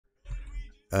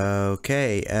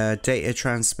Okay, data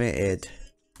transmitted.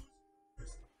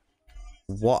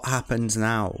 What happens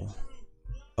now?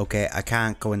 Okay, I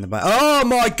can't go in the back. Oh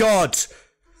my god!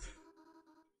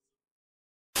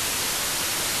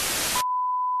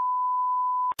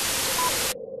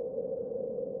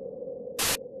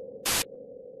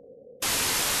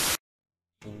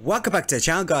 Welcome back to the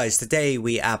channel, guys. Today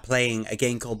we are playing a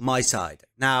game called MiSide.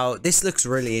 Now, this looks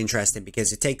really interesting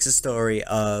because it takes a story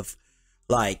of,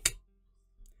 like,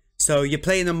 so you're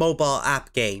playing a mobile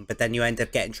app game, but then you end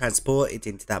up getting transported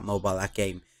into that mobile app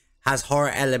game. Has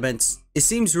horror elements. It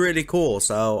seems really cool,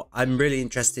 so I'm really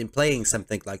interested in playing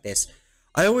something like this.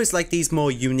 I always like these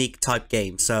more unique type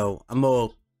games, so I'm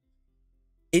more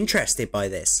interested by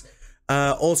this.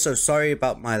 Also, sorry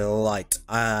about my light.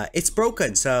 It's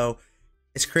broken, so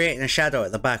it's creating a shadow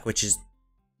at the back, which is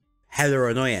hella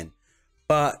annoying.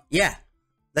 But yeah,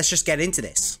 let's just get into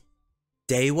this.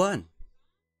 Day 1.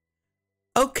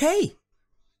 Okay.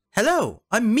 Hello,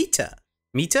 I'm Meter.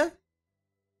 Meter?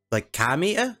 Like car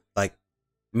meter? Like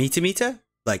meter?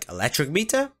 Like electric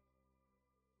meter?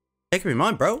 Take me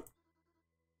mine, bro.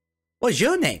 What's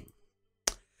your name?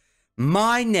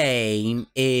 My name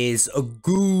is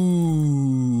Goopy.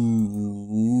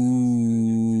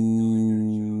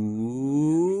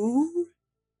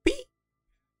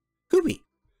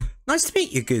 Nice to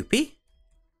meet you, Goopy.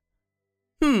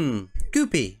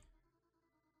 Goopy.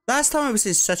 Last time I was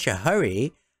in such a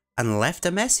hurry and left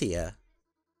a mess here.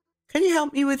 Can you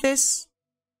help me with this?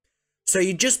 So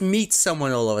you just meet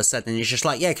someone all of a sudden and you're just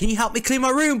like, yeah, can you help me clean my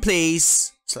room,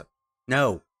 please? It's like,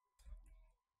 no.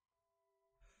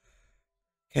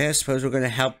 Okay, I suppose we're going to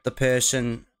help the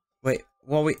person. Wait,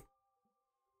 what we...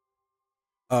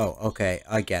 Oh, okay,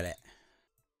 I get it.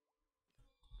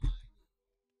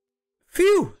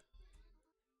 Phew!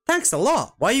 Thanks a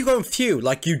lot. Why are you going phew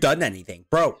like you done anything?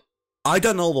 Bro, I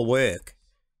done all the work.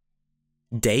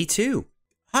 Day 2.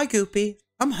 Hi, Goopy.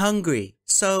 I'm hungry,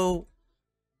 so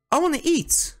I want to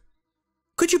eat.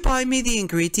 Could you buy me the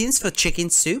ingredients for chicken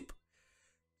soup?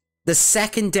 The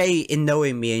second day in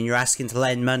knowing me and you're asking to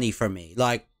lend money from me.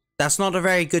 Like, that's not a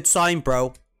very good sign,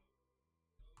 bro.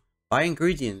 Buy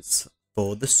ingredients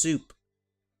for the soup.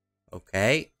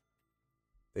 Okay.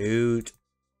 Food.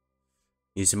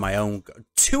 Using my own...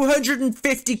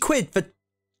 250 quid for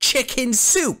chicken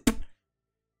soup!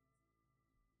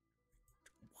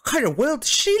 What kind of world does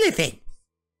she live in?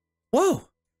 Whoa,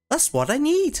 that's what I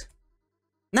need.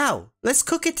 Now, let's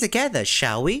cook it together,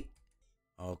 shall we?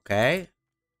 Okay.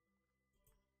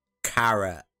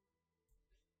 Carrot.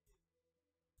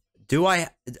 Do I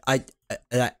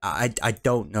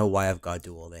don't know why I've got to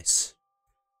do all this.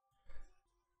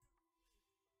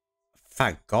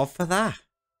 Thank God for that.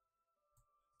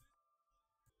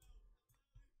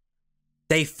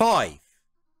 Day 5.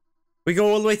 We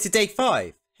go all the way to day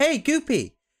 5. Hey,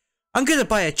 Goopy. I'm gonna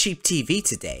buy a cheap TV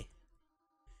today.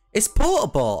 It's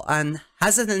portable and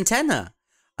has an antenna.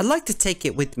 I'd like to take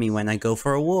it with me when I go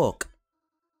for a walk.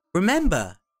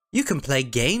 Remember, you can play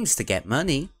games to get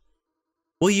money.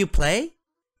 Will you play?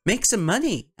 Make some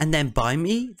money and then buy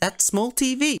me that small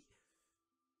TV.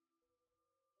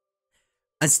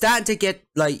 I'm starting to get,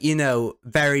 like, you know,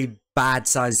 very bad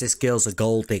signs this girl's a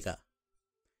gold digger.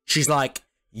 She's like,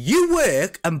 you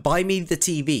work and buy me the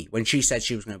TV when she said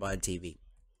she was going to buy a TV.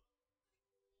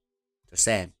 Just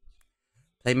saying.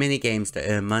 Play mini games to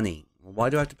earn money. Why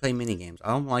do I have to play mini games?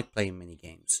 I don't like playing mini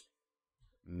games.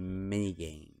 Mini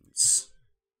games.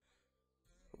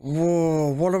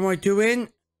 Whoa, what am I doing?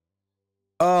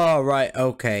 Oh, right,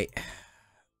 okay.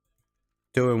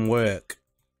 Doing work,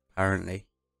 apparently.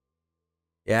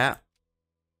 Yeah.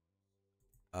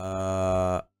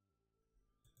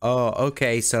 Oh,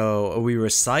 okay, so are we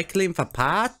recycling for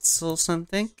parts or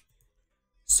something?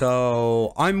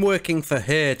 So, I'm working for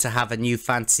her to have a new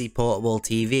fancy portable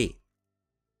TV.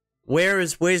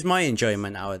 Where's my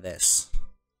enjoyment out of this?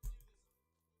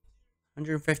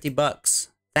 150 bucks.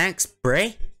 Thanks,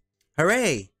 Bray.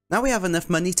 Hooray! Now we have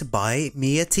enough money to buy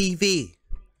me a TV.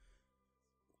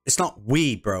 It's not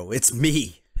we, bro. It's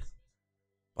me.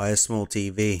 Buy a small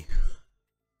TV.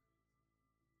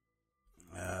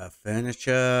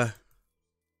 Furniture.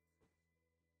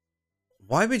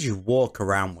 Why would you walk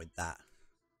around with that?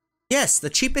 Yes, the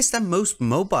cheapest and most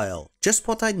mobile. Just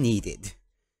what I needed.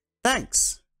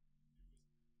 Thanks.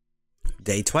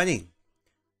 Day 20.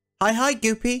 Hi,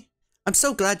 Goopy. I'm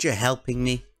so glad you're helping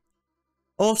me.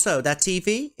 Also, that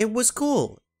TV, it was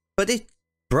cool, but it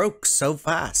broke so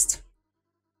fast.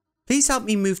 Please help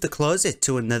me move the closet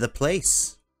to another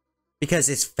place, because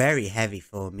it's very heavy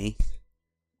for me.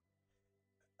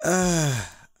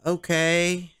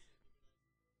 Okay.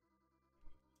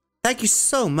 Thank you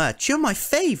so much. You're my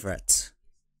favorite.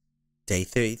 Day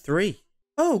 33.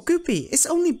 Oh, Goopy, it's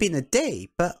only been a day,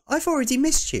 but I've already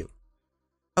missed you.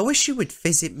 I wish you would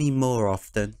visit me more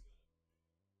often.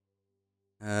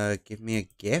 Give me a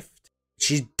gift?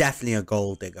 She's definitely a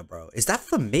gold digger, bro. Is that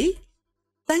for me?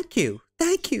 Thank you.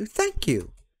 Thank you. Thank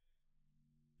you.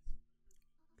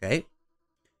 Okay.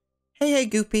 Hey,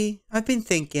 Goopy. I've been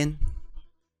thinking.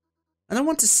 And I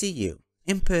want to see you.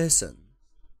 In person.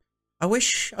 I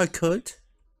wish I could.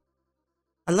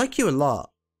 I like you a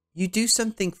lot. You do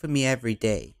something for me every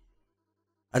day.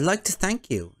 I'd like to thank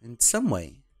you in some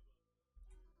way.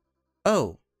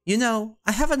 Oh, you know,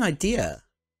 I have an idea.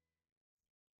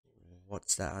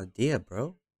 What's that idea,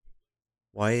 bro?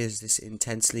 Why is this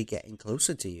intensely getting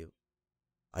closer to you?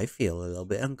 I feel a little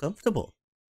bit uncomfortable.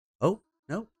 Oh,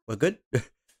 no, we're good.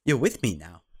 You're with me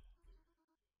now.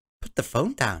 Put the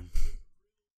phone down.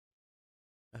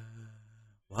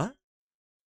 What?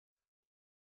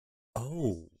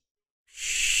 Oh,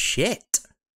 shit.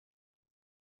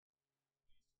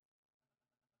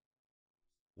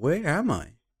 Where am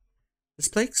I? This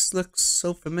place looks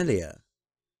so familiar.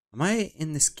 Am I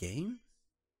in this game?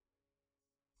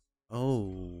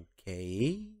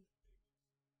 Okay.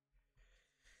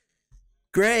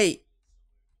 Great.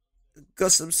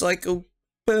 Got some psycho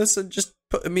person just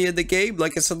putting me in the game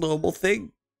like it's a normal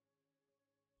thing.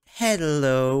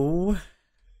 Hello.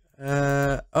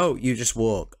 Oh, you just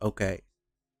walk. Okay.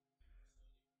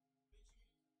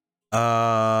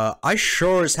 I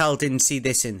sure as hell didn't see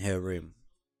this in her room.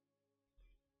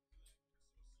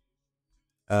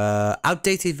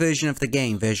 Outdated version of the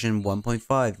game, version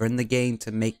 1.5. Run the game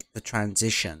to make the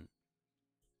transition.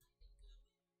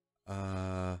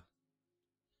 Oh.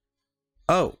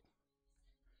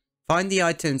 Find the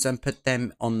items and put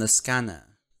them on the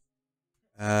scanner.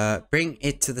 Bring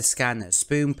it to the scanner.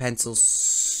 Spoon, pencil,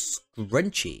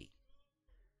 scrunchie.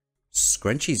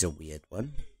 Scrunchie's a weird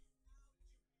one.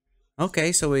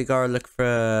 Okay, so we gotta look for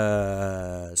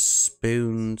a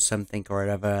spoon, something or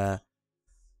whatever.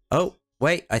 Oh,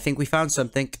 wait, I think we found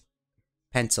something.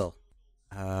 Pencil.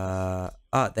 There.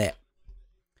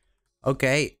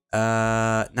 Okay,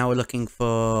 now we're looking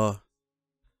for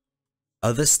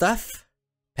other stuff.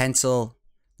 Pencil,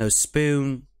 no,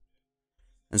 spoon,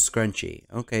 and scrunchie.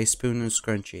 Okay, spoon and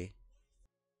scrunchie.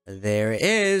 There it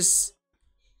is.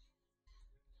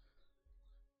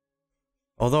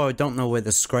 Although I don't know where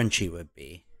the scrunchie would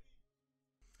be.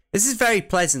 This is very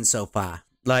pleasant so far.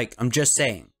 Like, I'm just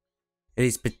saying. It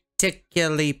is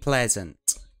particularly pleasant.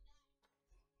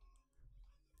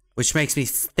 Which makes me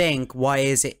think, why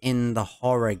is it in the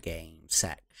horror game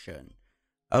section?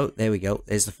 Oh, there we go.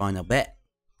 There's the final bit.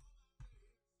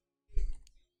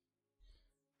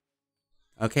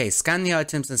 Okay, scan the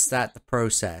items and start the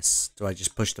process. Do I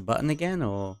just push the button again,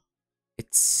 or?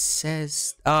 It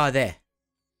says... Ah, there.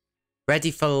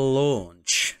 Ready for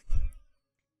launch.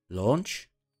 Launch?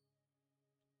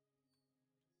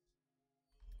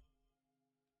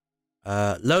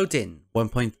 Loading.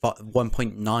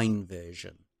 1.9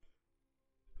 version.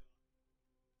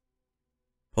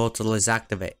 Portal is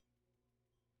activate.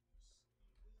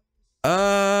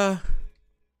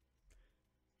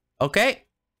 Okay.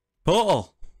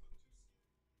 Portal.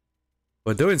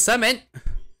 We're doing something.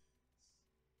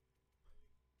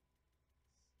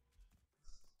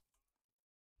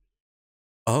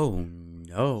 Oh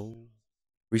no.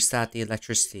 Restart the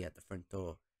electricity at the front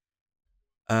door.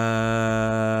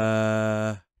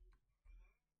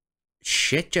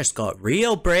 Shit just got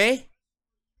real, Bray.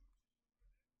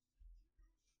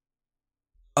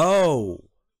 Oh.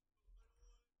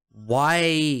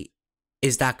 Why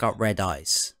is that got red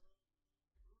eyes?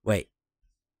 Wait.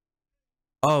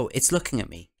 Oh, it's looking at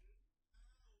me.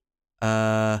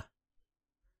 Bro?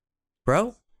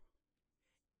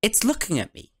 It's looking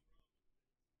at me.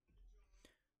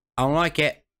 I don't like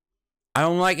it. I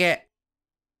don't like it.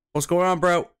 What's going on,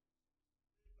 bro?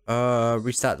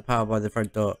 Restart the power by the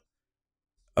front door.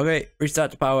 Okay,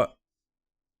 restart the power.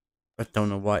 I don't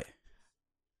know why.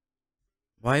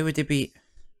 Why would it be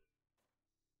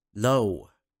low?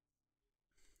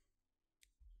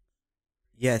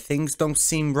 Yeah, things don't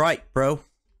seem right, bro.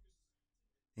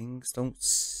 Things don't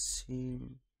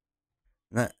seem...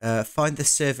 Find the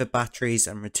server batteries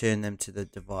and return them to the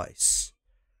device.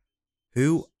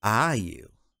 Who are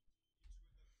you?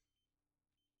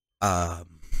 I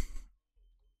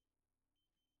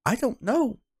don't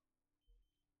know.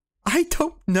 I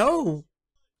don't know.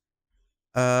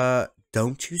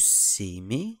 Don't you see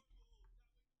me?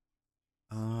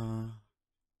 No.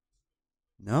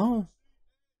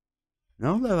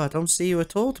 No, love, I don't see you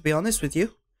at all, to be honest with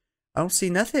you. I don't see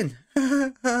nothing.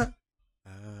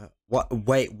 What?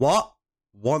 Wait, what?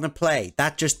 Wanna play?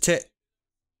 That just took...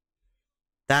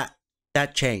 That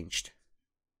changed.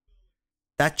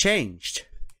 That changed.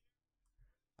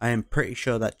 I am pretty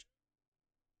sure that...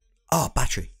 Oh,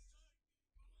 battery.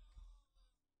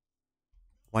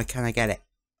 Why can't I get it?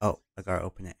 Oh, I gotta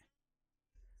open it.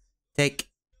 Take.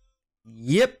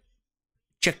 Yep.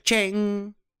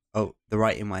 Cha-ching. Oh, the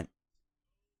writing went.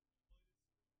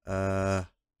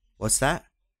 What's that?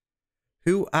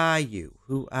 Who are you?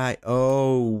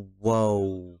 Oh,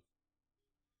 whoa.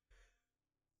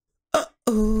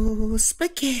 Uh-oh,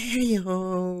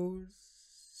 SpaghettiOs.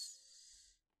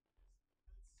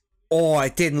 Oh, I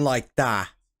didn't like that.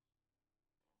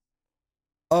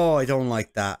 Oh, I don't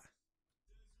like that.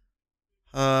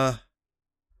 Hi.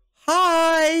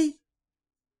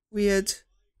 Weird.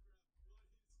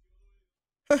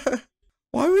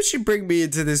 Why would she bring me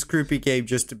into this creepy game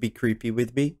just to be creepy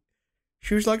with me?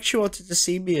 She was like she wanted to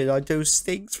see me and I do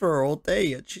things for her all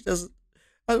day and she doesn't.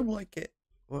 I don't like it.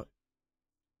 What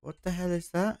the hell is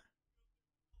that?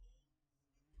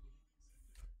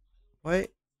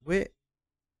 Wait.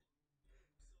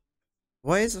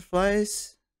 Why is the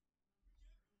flies?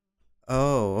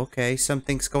 Oh, okay.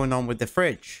 Something's going on with the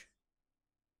fridge.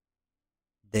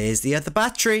 There's the other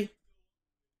battery.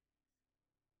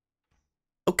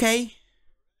 Okay.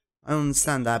 I don't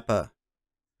understand that, but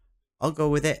I'll go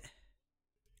with it.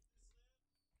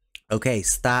 Okay,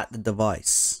 start the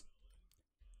device.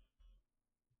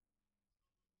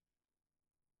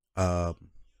 Are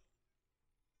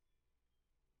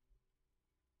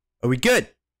we good?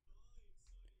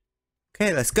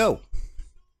 Okay, let's go.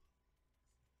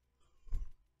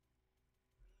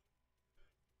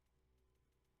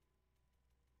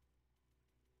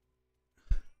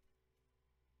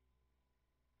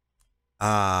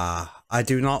 I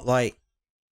do not like...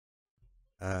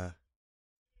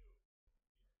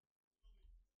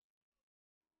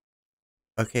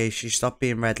 Okay, she stopped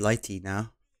being red lighty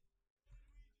now.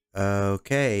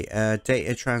 Okay,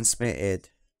 data transmitted.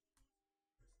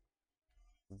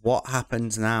 What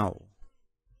happens now?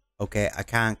 Okay, I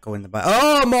can't go in the back.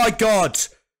 Oh my god!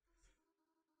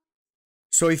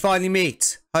 So we finally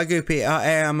meet. Hi Goopy,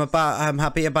 I'm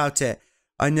happy about it.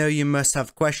 I know you must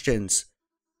have questions.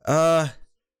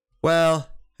 Well,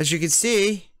 as you can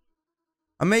see,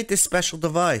 I made this special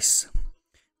device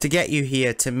to get you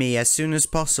here to me as soon as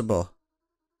possible.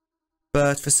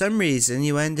 But for some reason,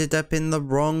 you ended up in the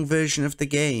wrong version of the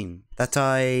game that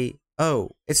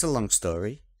Oh, it's a long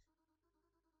story.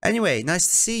 Anyway, nice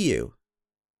to see you.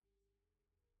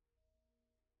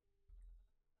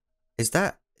 Is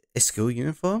that a school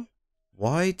uniform?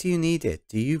 Why do you need it?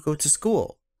 Do you go to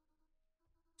school?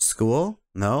 School?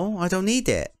 No, I don't need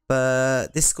it.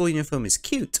 But this school uniform is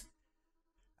cute.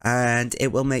 And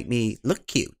it will make me look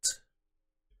cute.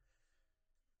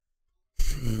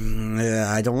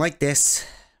 I don't like this.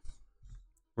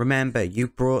 Remember, you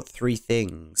brought 3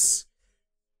 things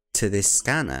to this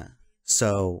scanner.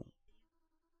 So,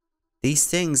 these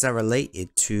things are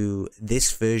related to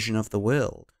this version of the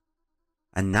world.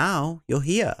 And now, you're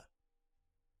here.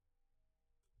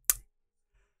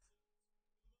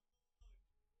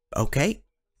 Okay.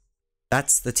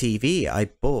 That's the TV I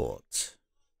bought.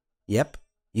 Yep.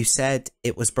 You said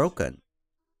it was broken.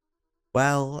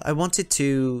 Well, I wanted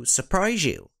to surprise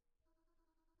you.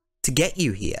 To get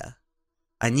you here.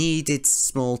 I needed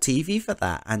small TV for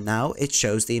that, and now it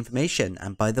shows the information.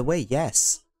 And by the way,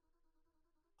 yes,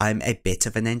 I'm a bit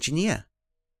of an engineer.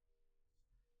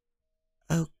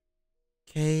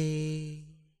 Okay.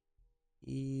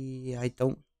 I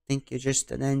don't think you're just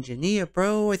an engineer,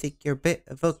 bro. I think you're a bit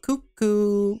of a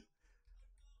cuckoo.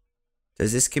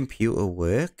 Does this computer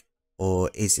work,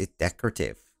 or is it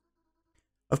decorative?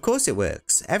 Of course it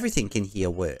works. Everything in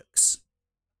here works.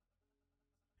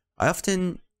 I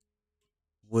often...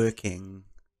 working.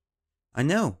 I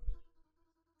know.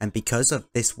 And because of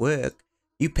this work,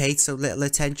 you paid so little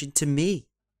attention to me.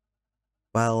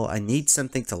 Well, I need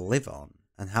something to live on.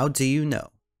 And how do you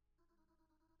know?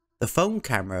 The phone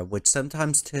camera would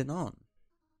sometimes turn on.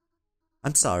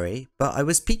 I'm sorry, but I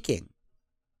was peeking.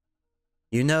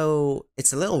 You know,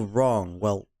 it's a little wrong.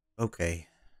 Well, okay.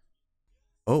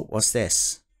 Oh, what's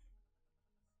this?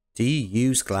 Do you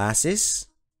use glasses?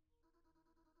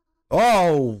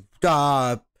 Oh,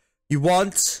 you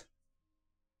want?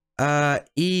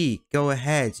 E, go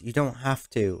ahead. You don't have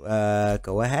to.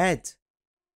 Go ahead.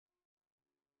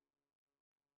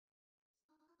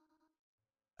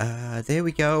 There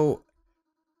we go.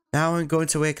 Now I'm going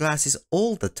to wear glasses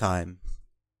all the time.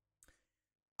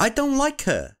 I don't like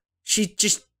her. She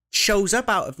just shows up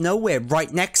out of nowhere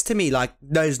right next to me like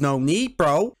there's no need,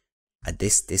 bro.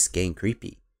 This game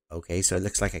creepy. Okay, so it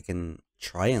looks like I can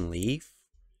try and leave.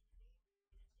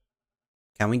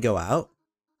 Can we go out?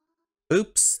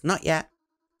 Oops, not yet.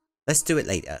 Let's do it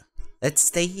later. Let's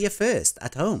stay here first,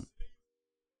 at home.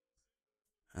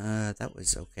 That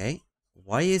was okay.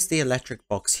 Why is the electric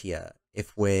box here?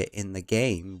 If we're in the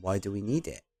game, why do we need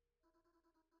it?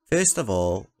 First of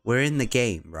all, we're in the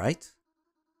game, right?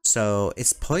 So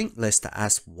it's pointless to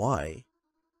ask why.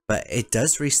 But it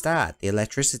does restart the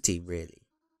electricity, really.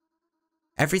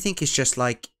 Everything is just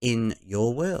like in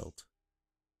your world.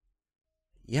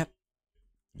 Yep.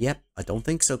 Yep, I don't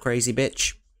think so, crazy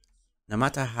bitch. No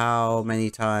matter how many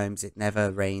times it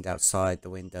never rained outside the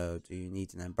window, do you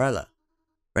need an umbrella?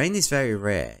 Rain is very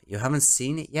rare. You haven't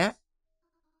seen it yet?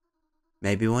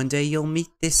 Maybe one day you'll meet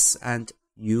this and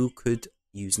you could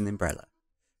use an umbrella.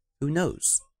 Who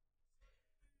knows?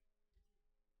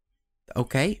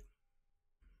 Okay.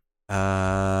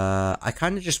 I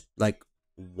kind of just like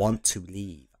want to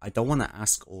leave. I don't want to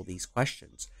ask all these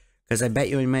questions. Because I bet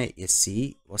you mate, you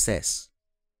see? What's this?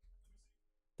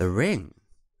 The ring.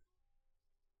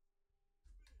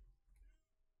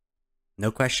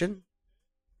 No question?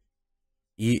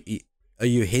 Are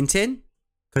you hinting?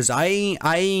 Cause I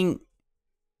ain't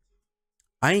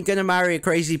gonna marry a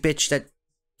crazy bitch that,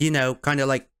 you know, kind of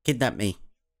like kidnapped me.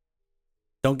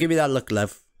 Don't give me that look,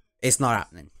 love. It's not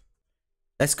happening.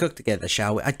 Let's cook together,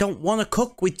 shall we? I don't want to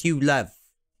cook with you, love.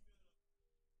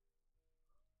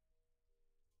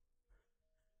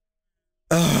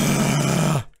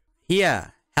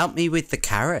 Here, help me with the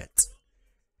carrot.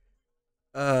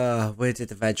 Where did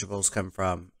the vegetables come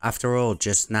from? After all,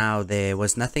 just now there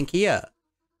was nothing here.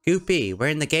 Goopy, we're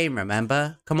in the game,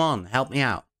 remember? Come on, help me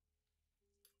out.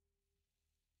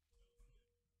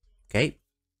 Okay.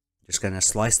 Just gonna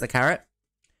slice the carrot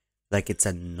like it's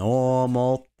a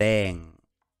normal thing.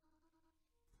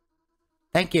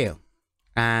 Thank you.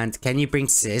 And can you bring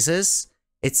scissors?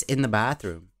 It's in the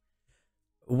bathroom.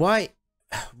 Why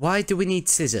do we need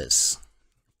scissors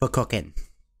for cooking?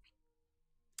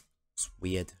 It's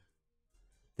weird.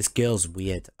 This girl's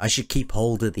weird. I should keep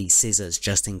hold of these scissors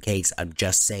just in case. I'm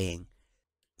just saying.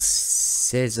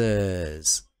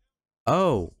 Scissors.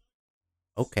 Oh.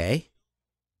 Okay.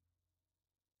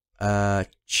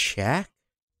 Check.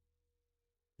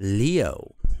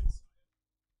 Leo.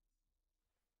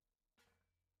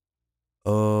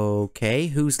 Okay,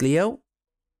 who's Leo?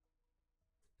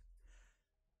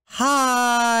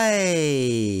 Hi!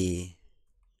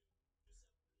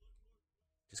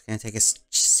 Just gonna take a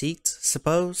seat,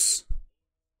 suppose.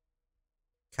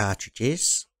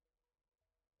 Cartridges.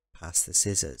 Pass the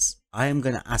scissors. I am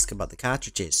gonna ask about the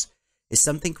cartridges. Is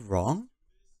something wrong?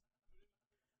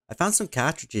 I found some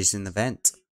cartridges in the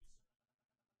vent.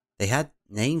 They had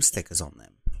name stickers on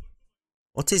them.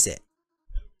 What is it?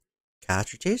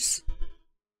 Cartridges?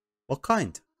 What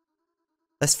kind?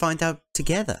 Let's find out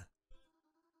together.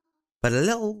 But a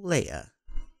little later.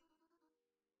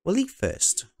 We'll eat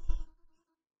first.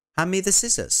 Hand me the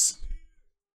scissors.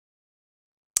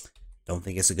 Don't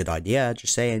think it's a good idea,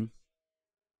 just saying.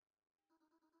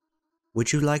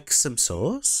 Would you like some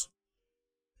sauce?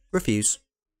 Refuse.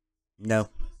 No.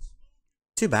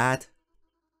 Too bad.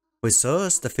 With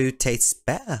sauce, the food tastes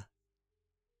better.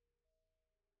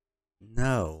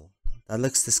 No, that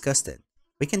looks disgusting.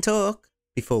 We can talk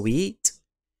before we eat.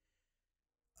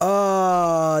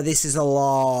 Oh, this is a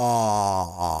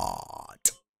lot.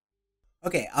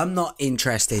 Okay, I'm not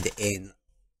interested in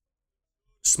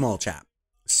small chat.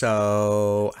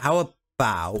 So, how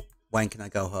about when can I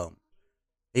go home?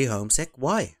 Are you homesick?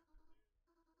 Why?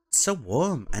 It's so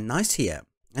warm and nice here.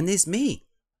 And there's me.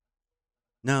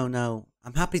 No,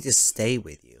 I'm happy to stay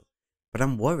with you. But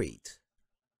I'm worried.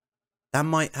 That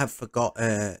might have forgot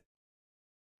to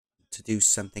do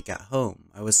something at home.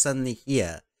 I was suddenly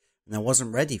here and I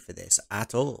wasn't ready for this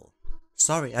at all.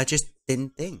 Sorry, I just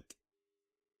didn't think.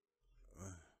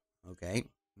 Okay.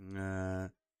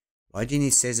 Why do you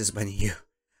need scissors when you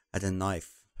had a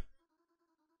knife?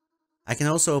 I can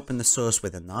also open the sauce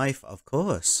with a knife, of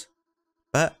course.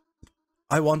 But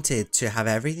I wanted to have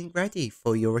everything ready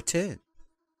for your return.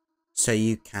 So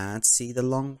you can't see the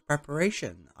long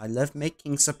preparation. I love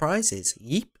making surprises.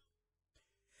 Yeep.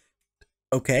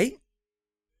 Okay.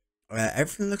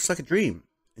 Everything looks like a dream.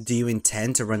 Do you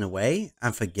intend to run away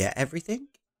and forget everything?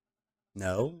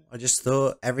 No, I just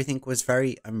thought everything was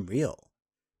very unreal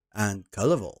and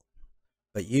colourful.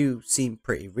 But you seem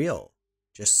pretty real.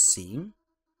 Just seem.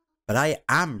 But I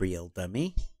am real,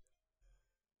 dummy.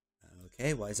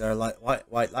 Okay, why is there a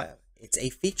white light? It's a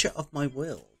feature of my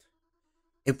world.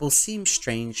 It will seem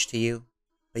strange to you,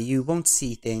 but you won't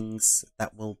see things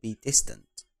that will be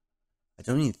distant. I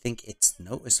don't even think it's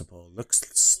noticeable. It looks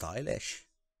stylish.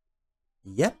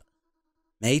 Yep.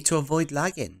 Made to avoid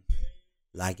lagging.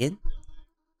 Lagging?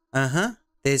 Uh-huh.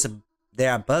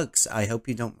 There are bugs. I hope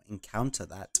you don't encounter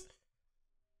that.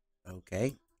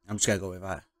 Okay. I'm just gonna go with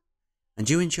that. And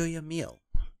you enjoy your meal?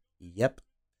 Yep.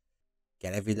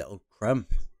 Get every little crumb.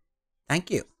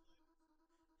 Thank you.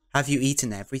 Have you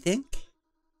eaten everything?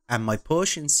 And my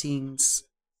portion seems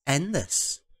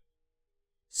endless.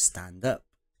 Stand up.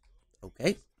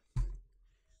 Okay.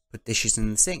 Put dishes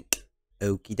in the sink.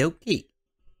 Okie dokie.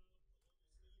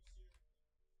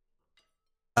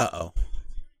 Uh-oh.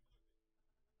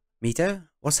 Mita,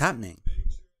 what's happening?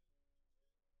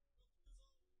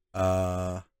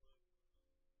 Oh!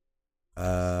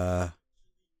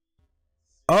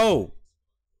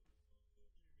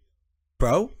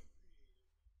 Bro?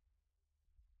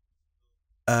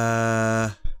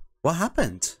 What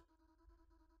happened?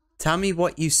 Tell me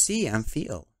what you see and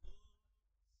feel.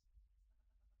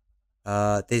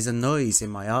 There's a noise in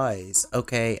my eyes.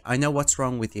 Okay, I know what's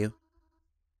wrong with you.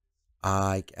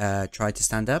 I, tried to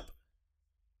stand up.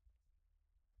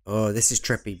 Oh, this is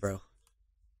trippy, bro.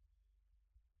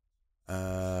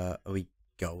 Are we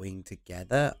going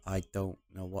together? I don't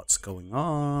know what's going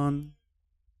on.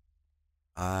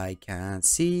 I can't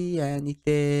see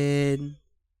anything.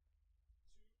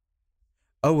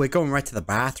 Oh, we're going right to the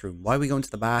bathroom. Why are we going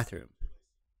to the bathroom?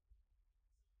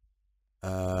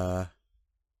 Are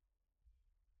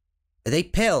they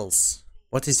pills?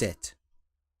 What is it?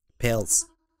 Pills.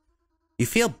 You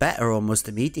feel better almost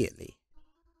immediately.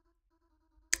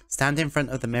 Stand in front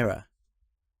of the mirror.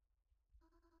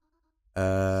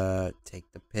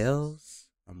 Take the pills.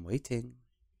 I'm waiting.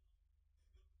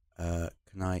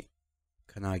 Can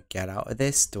I get out of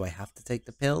this? Do I have to take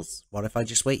the pills? What if I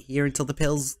just wait here until the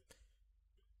pills?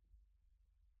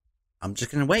 I'm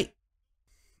just gonna wait.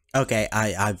 Okay,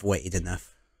 I've waited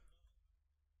enough.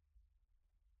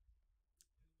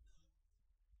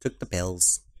 Took the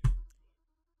pills.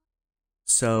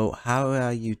 So, how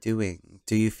are you doing?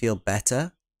 Do you feel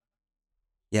better?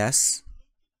 Yes.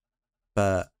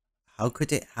 But how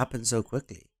could it happen so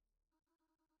quickly?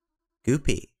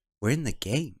 Goopy, we're in the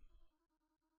game.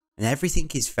 And everything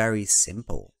is very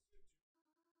simple.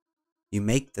 You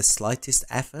make the slightest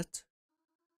effort,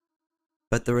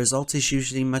 but the result is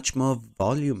usually much more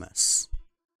voluminous.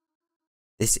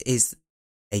 This is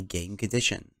a game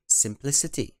condition.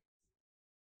 Simplicity.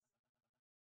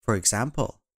 For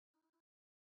example,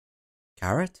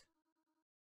 carrot,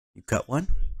 you cut one,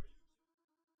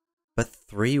 but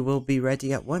 3 will be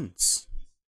ready at once.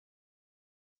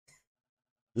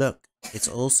 Look, it's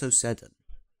all so sudden.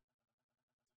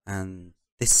 And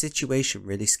this situation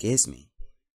really scares me.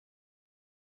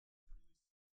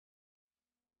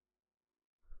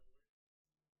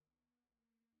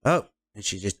 Oh, and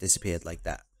she just disappeared like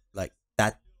that. Like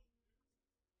that.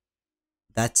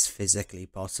 That's physically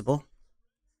possible.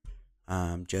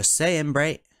 I'm just saying,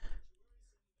 Bray.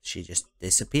 She just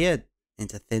disappeared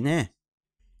into thin air.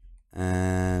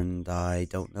 And I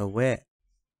don't know where.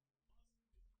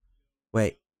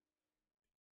 Wait.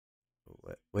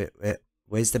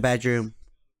 Where's the bedroom?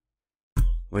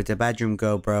 Where'd the bedroom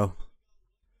go, bro?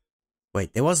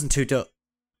 Wait, there wasn't 2 doors.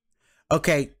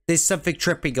 Okay, there's something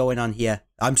trippy going on here.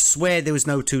 I swear there was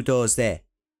no 2 doors there.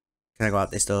 Can I go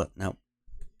out this door? No.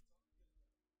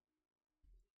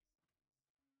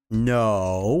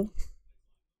 No.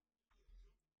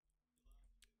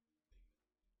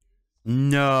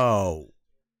 No.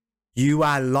 You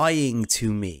are lying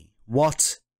to me.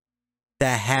 What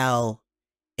the hell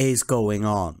is going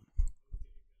on?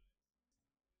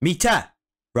 Mita,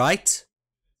 right?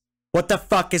 What the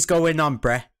fuck is going on,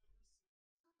 bruh?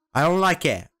 I don't like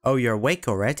it. Oh, you're awake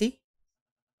already?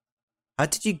 How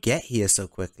did you get here so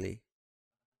quickly?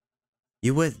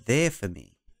 You were there for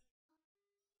me.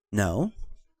 No.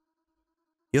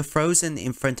 You're frozen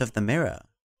in front of the mirror.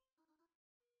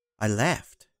 I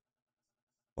left.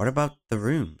 What about the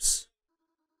rooms?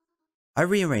 I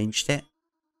rearranged it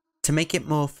to make it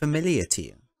more familiar to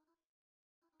you.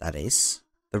 That is,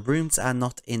 the rooms are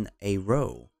not in a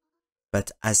row,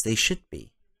 but as they should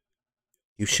be.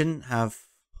 You shouldn't have...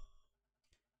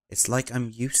 It's like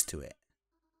I'm used to it.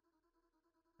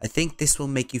 I think this will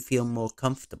make you feel more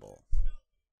comfortable.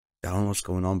 I don't know what's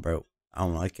going on, bro. I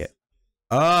don't like it.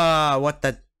 Ah, what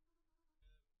the...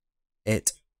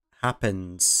 It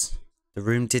happens. The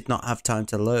room did not have time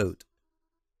to load.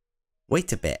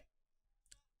 Wait a bit.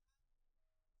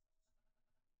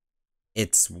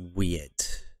 It's weird.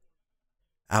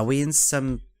 Are we in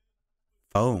some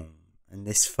phone? And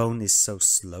this phone is so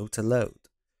slow to load.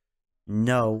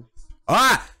 No.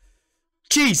 Ah!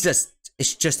 Jesus!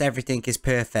 It's just everything is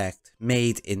perfect.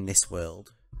 Made in this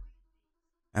world.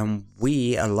 And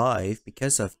we are alive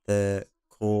because of the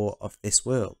core of this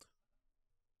world.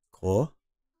 Core?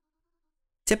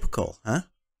 Typical, huh?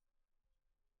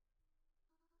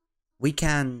 We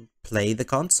can play the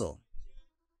console.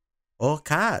 Or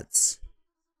cards.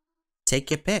 Take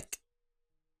your pick.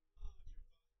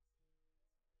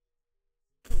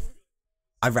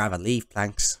 I'd rather leave,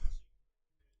 Planks.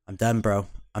 I'm done, bro.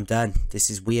 I'm done. This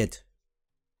is weird.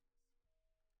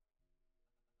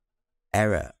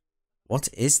 Error. What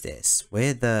is this?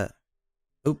 Where the...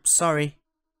 Oops, sorry.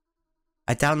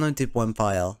 I downloaded one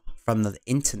file from the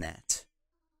internet.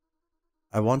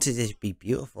 I wanted it to be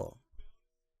beautiful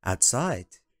outside,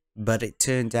 but it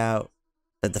turned out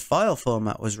that the file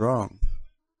format was wrong.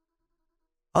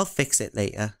 I'll fix it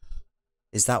later.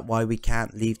 Is that why we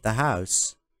can't leave the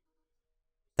house?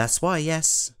 That's why,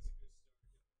 yes.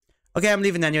 Okay, I'm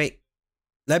leaving anyway.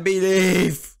 Let me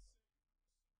leave.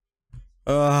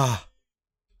 Ugh.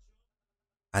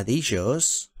 Are these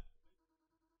yours?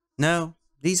 No,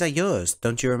 these are yours.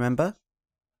 Don't you remember?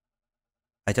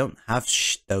 I don't have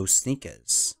those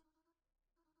sneakers.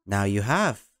 Now you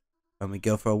have. When we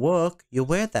go for a walk, you'll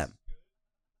wear them.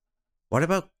 What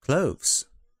about clothes?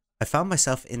 I found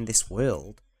myself in this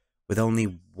world with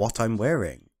only what I'm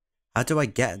wearing. How do I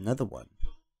get another one?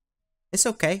 It's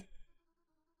okay.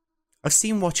 I've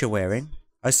seen what you're wearing.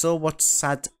 I saw what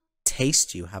sad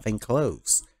taste you have in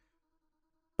clothes.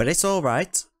 But it's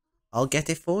alright. I'll get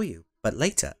it for you. But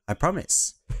later, I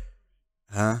promise.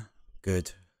 Huh?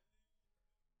 Good.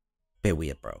 Bit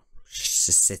weird, bro. She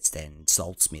just sits there and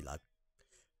insults me like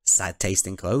sad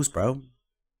tasting clothes, bro.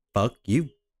 Fuck you,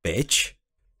 bitch.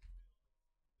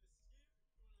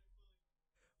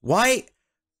 Why?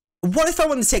 What if I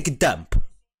want to take a dump?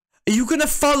 Are you gonna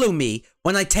follow me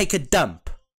when I take a dump?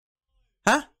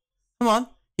 Huh? Come on.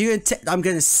 I'm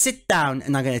gonna sit down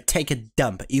and I'm gonna take a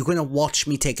dump. You're gonna watch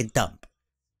me take a dump.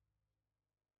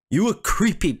 You a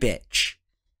creepy bitch.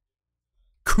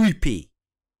 Creepy.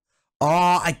 Oh,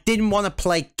 I didn't want to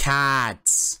play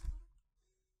cards.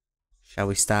 Shall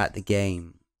we start the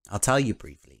game? I'll tell you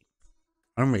briefly.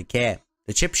 I don't really care.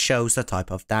 The chip shows the type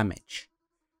of damage.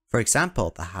 For example,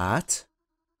 the heart.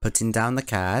 Putting down the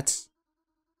card.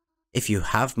 If you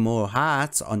have more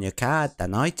hearts on your card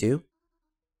than I do,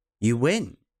 you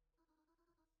win.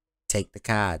 Take the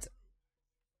card.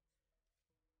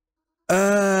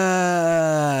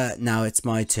 Now it's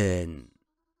my turn.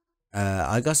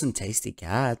 I got some tasty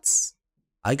cards.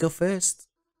 I go first.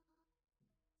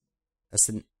 That's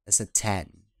a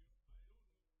 10.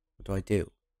 What do I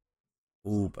do?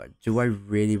 Ooh, but do I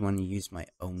really want to use my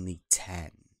only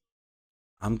 10?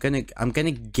 I'm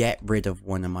gonna get rid of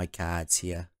one of my cards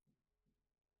here.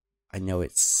 I know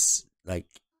it's like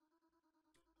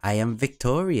I am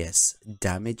victorious.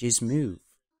 Damage is move.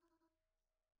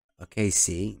 Okay,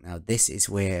 see, now this is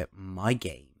where my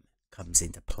game comes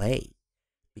into play.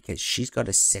 Because she's got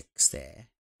a 6 there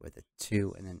with a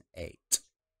 2 and an 8.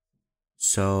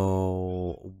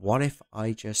 So what if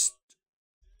I just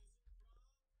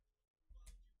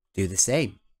do the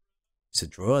same? So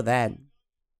draw then.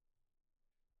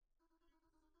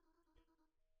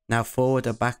 Now forward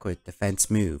or backward defense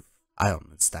move. I don't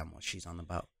understand what she's on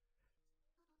about.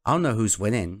 I don't know who's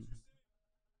winning.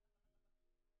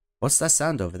 What's that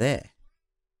sound over there?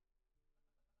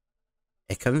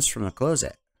 It comes from a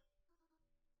closet.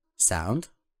 Sound?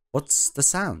 What's the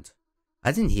sound?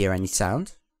 I didn't hear any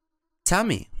sound. Tell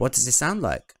me, what does it sound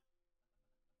like?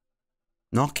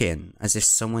 Knocking, as if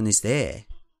someone is there.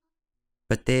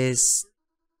 But there's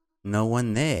no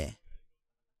one there.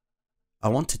 I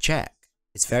want to check.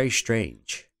 It's very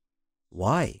strange.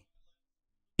 Why?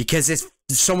 Because if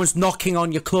someone's knocking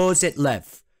on your closet,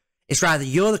 Lev. It's rather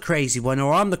you're the crazy one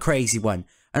or I'm the crazy one.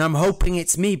 And I'm hoping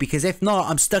it's me, because if not,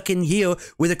 I'm stuck in here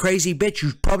with a crazy bitch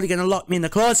who's probably going to lock me in the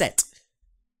closet.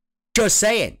 Just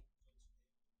saying.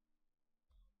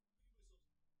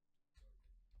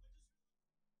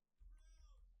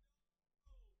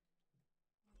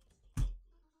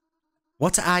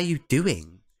 What are you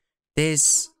doing?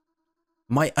 There's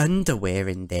my underwear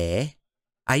in there.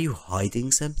 Are you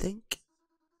hiding something?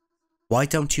 Why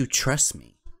don't you trust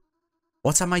me?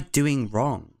 What am I doing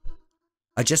wrong?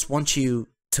 I just want you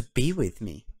to be with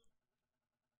me.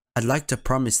 I'd like to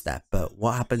promise that, but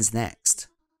what happens next?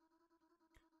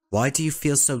 Why do you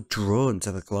feel so drawn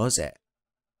to the closet?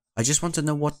 I just want to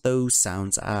know what those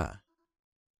sounds are.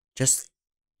 Just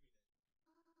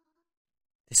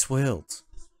this world.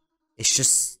 It's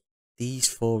just these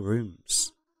 4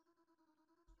 rooms.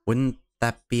 Wouldn't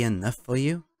that be enough for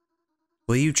you?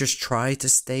 Will you just try to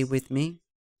stay with me?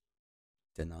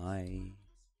 Deny.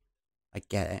 I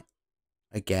get it.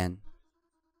 Again.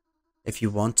 If you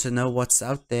want to know what's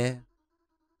out there,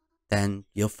 then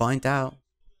you'll find out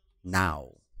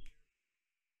now.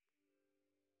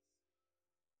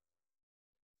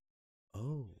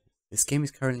 Oh, this game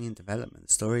is currently in development.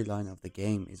 The storyline of the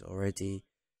game is already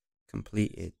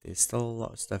completed. There's still a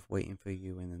lot of stuff waiting for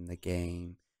you in the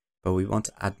game, but we want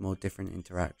to add more different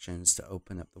interactions to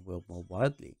open up the world more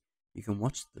widely. You can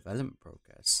watch the development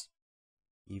progress,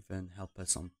 even help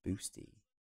us on Boosty.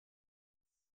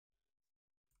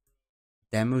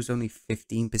 Demo's only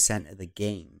 15% of the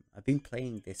game. I've been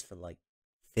playing this for like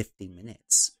 50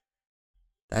 minutes.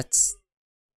 That's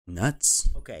nuts.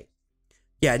 Okay.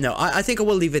 Yeah, no, I think I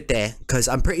will leave it there because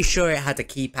I'm pretty sure it had a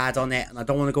keypad on it and I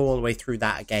don't want to go all the way through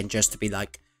that again just to be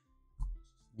like,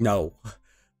 no.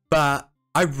 But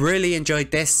I really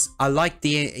enjoyed this. I like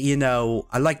the, you know,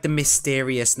 I like the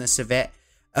mysteriousness of it,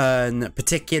 and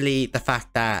particularly the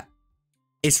fact that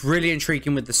it's really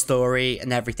intriguing with the story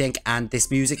and everything, and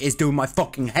this music is doing my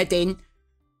fucking head in.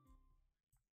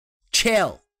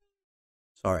 Chill.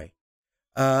 Sorry.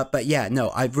 But yeah, no,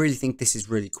 I really think this is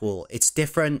really cool. It's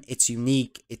different, it's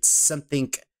unique, it's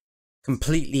something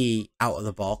completely out of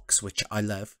the box, which I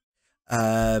love.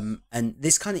 And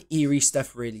this kind of eerie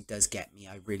stuff really does get me.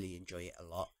 I really enjoy it a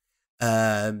lot.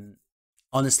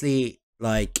 Honestly,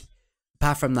 like,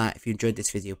 apart from that, if you enjoyed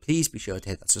this video, please be sure to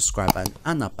hit that subscribe button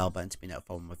and that bell button to be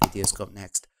notified when my videos come up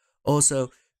next. Also,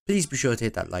 please be sure to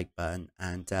hit that like button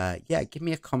and yeah, give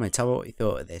me a comment, tell me what you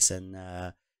thought of this,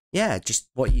 and yeah, just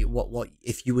what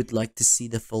if you would like to see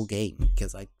the full game,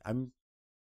 because I'm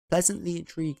pleasantly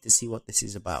intrigued to see what this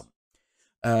is about.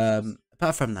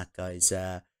 Apart from that, guys,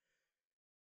 yeah,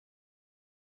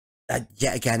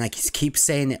 again, I keep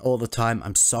saying it all the time.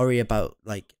 I'm sorry about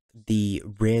like the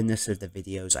rareness of the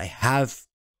videos. I have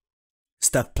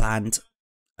stuff planned.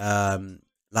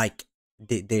 Like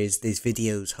there's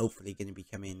videos hopefully going to be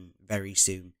coming very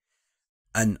soon,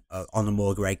 and on a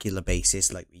more regular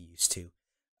basis like we used to.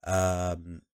 I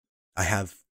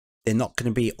have, they're not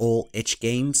going to be all itch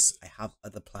games. I have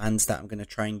other plans that I'm going to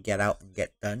try and get out and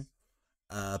get done.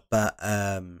 But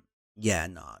yeah,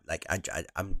 no, like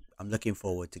I'm looking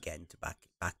forward to getting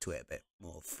back to it a bit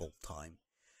more full time.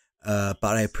 But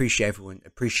I appreciate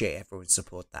everyone's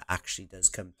support that actually does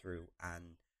come through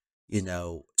and, you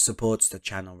know, supports the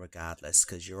channel regardless,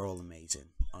 because you're all amazing.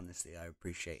 Honestly, I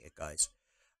appreciate it, guys.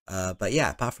 But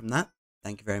yeah, apart from that,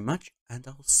 thank you very much, and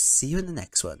I'll see you in the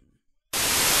next one.